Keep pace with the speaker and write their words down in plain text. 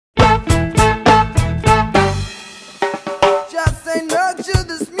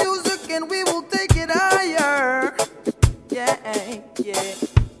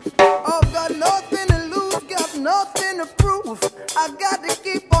I gotta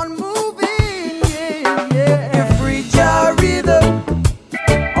keep on moving, yeah, yeah. Every jar rhythm,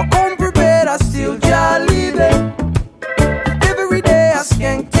 I come prepared, I still jar living. Every day I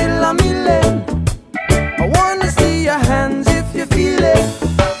skank till I'm in. I wanna see your hands if you feel it.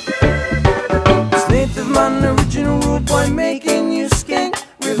 It's Native Man, original rude boy making you skank.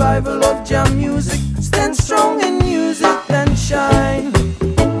 Revival of jam music, stand strong and use it and shine.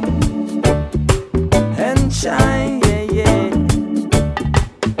 And shine, yeah, yeah.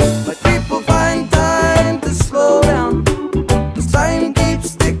 But people find time to slow down, 'cause time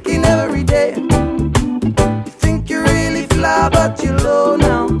keeps ticking every day. You think you really fly, but you're low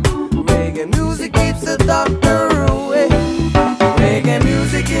now. Reggae music keeps the doctor away. Reggae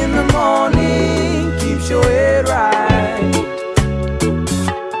music in the morning keeps your head right.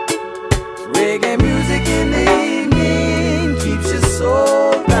 Reggae music in the evening keeps your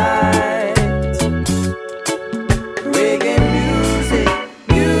soul right. Reggae music,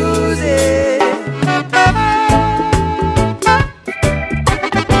 music.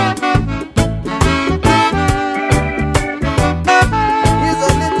 Here's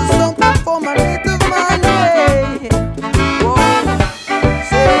a little something for my native man, hey. Whoa.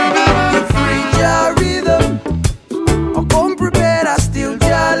 Say, you free jar rhythm, I come prepared, I still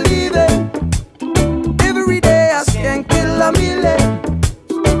jar living. Every day I skank till I'm in.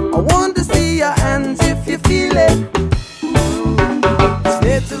 I want to see your hands if you feel it. It's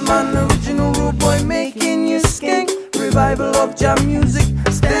Native Man, original rude boy making you skank. Revival of jam music,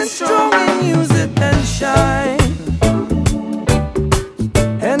 stand strong and use it and shine.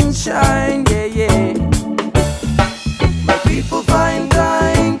 And shine, yeah, yeah. My people find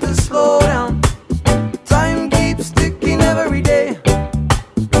time to slow down. Time keeps ticking every day.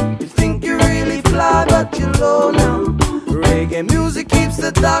 You think you really fly, but you're low now. Reggae music keeps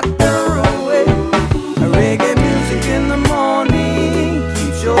the doctor